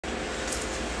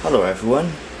Hello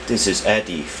everyone, this is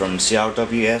Eddie from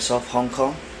CRWS of Hong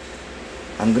Kong.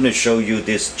 I'm going to show you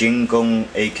this Jingong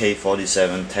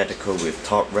AK-47 tactical with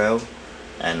top rail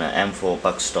and an M4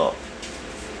 buckstop.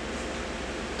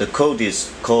 The code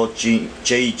is called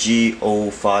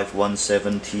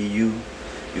JG0517TU.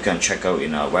 You can check out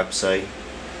in our website.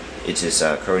 It is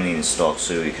currently in stock,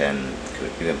 so you can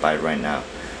buy it right now.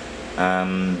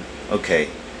 Okay,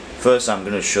 first I'm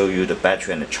going to show you the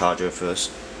battery and the charger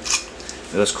first.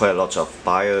 There's quite a lot of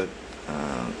buyer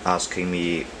asking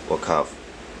me what kind of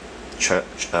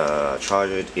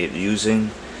charger it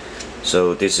using.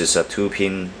 So this is a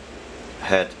 2-pin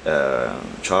head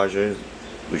charger,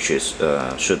 which is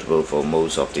suitable for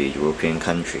most of the European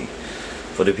country.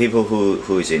 For the people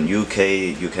who is in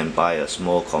UK, you can buy a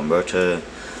small converter,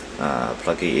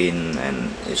 plug it in,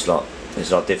 and it's not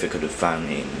difficult to find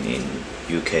in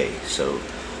UK. So you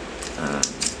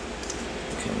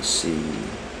can see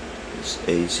this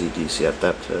AC/DC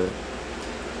adapter,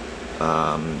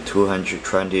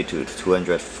 220 to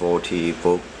 240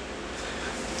 volt,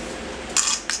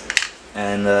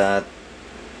 and the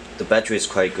battery is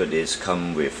quite good. It's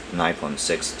come with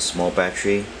 9.6 small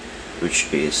battery, which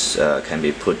is can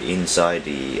be put inside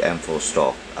the M4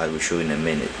 stock. I will show you in a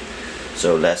minute.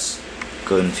 So let's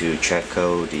go into check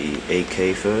out the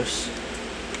AK first.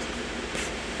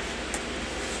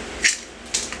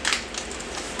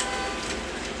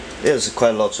 There's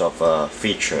quite lots of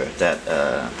feature that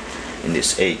in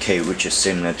this AK, which is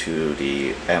similar to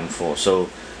the M4. So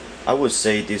I would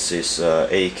say this is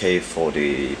AK for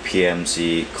the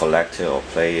PMC collector or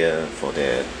player for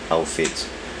their outfit.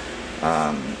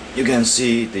 You can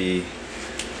see the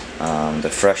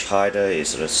flash hider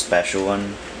is a special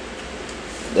one.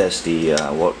 There's the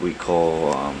what we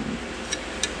call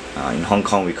in Hong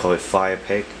Kong we call it fire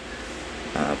pig,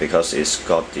 because it's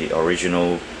got the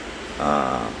original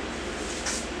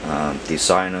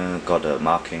designer, got a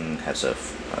marking, has a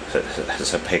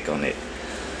pig on it.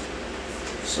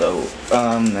 So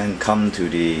and come to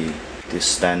the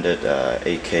standard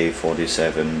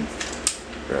AK-47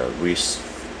 wrist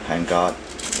handguard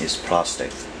is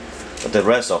plastic, but the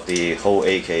rest of the whole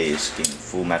AK is in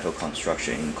full metal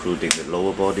construction, including the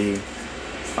lower body,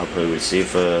 upper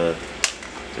receiver,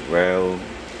 the rail.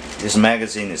 This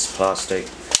magazine is plastic.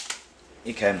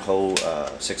 It can hold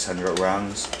 600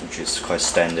 rounds, which is quite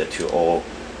standard to all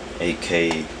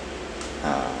AK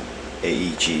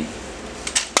AEG. You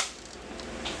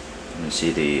can see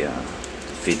the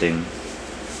fitting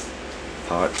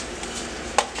part.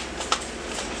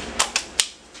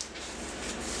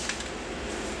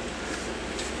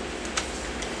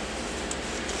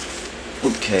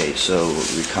 Okay, so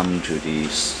we come to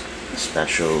this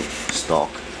special stock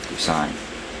design.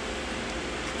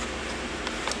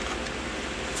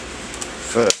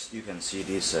 First, you can see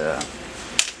this a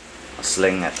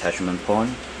sling attachment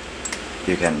point.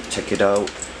 You can take it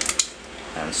out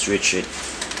and switch it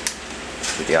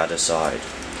to the other side,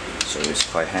 so it's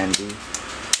quite handy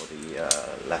for the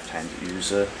left-hand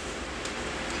user.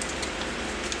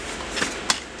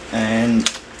 And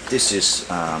this is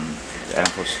the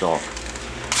M4 stock.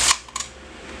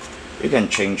 You can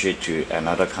change it to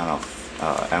another kind of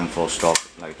M4 stock,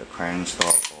 like the crank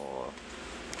stock or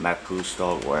Mapu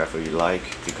stock, wherever you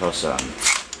like, because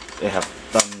they have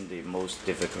done the most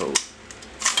difficult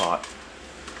part,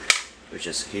 which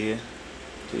is here,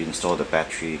 to install the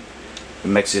battery. It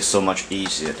makes it so much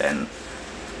easier than,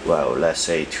 well, let's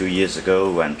say 2 years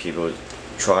ago when people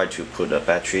tried to put a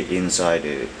battery inside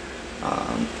the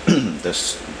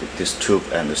this tube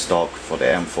and the stock for the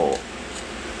M4,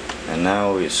 and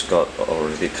now it's got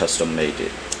already custom made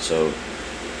it. So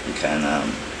you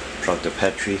can plug the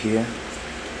battery here.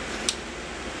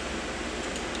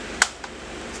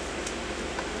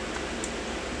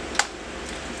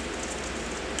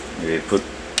 We put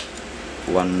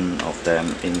one of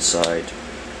them inside.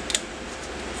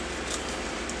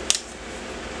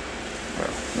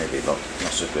 Well, maybe not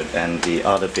so good. And the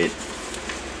other bit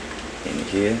in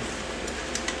here.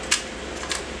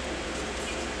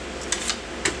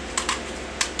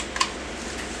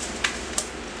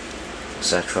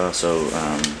 Etc. So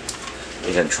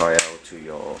you can try out to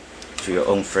your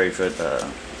own favorite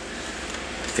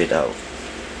fit out.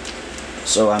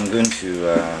 So I'm going to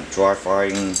dry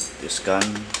firing this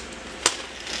gun.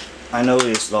 I know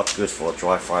it's not good for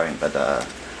dry firing, but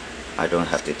I don't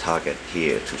have the target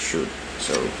here to shoot,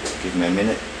 so give me a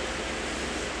minute.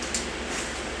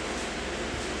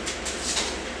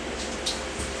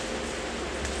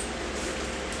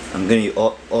 I'm going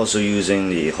to also using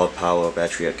the hot power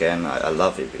battery again. I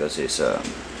love it because it's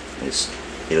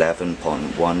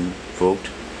 11.1 volt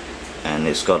and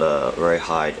it's got a very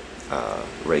high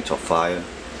rate of fire,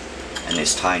 and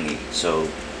it's tiny, so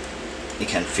it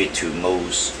can fit to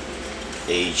most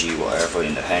AEG whatever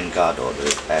in the handguard or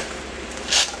the back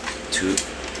tube.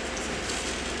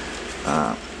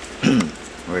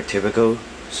 Very typical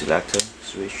selector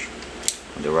switch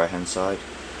on the right hand side.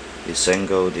 This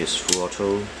single, this full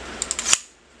auto.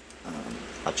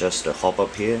 Adjust the hop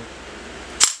up here.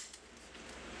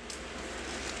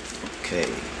 Okay.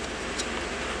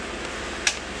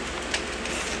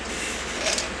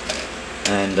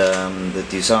 And the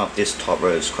design of this top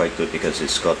rail is quite good because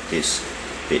it's got this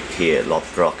bit here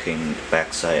blocking the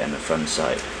back side and the front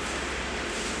side.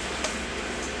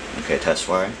 Okay, test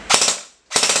wiring.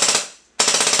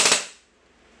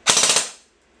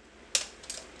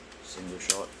 Single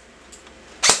shot.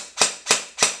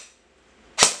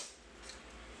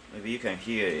 Maybe you can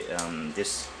hear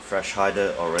this flash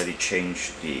hider already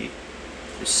changed the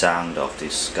sound of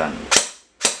this gun.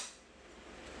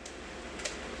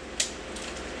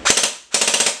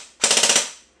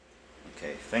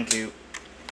 Okay, thank you.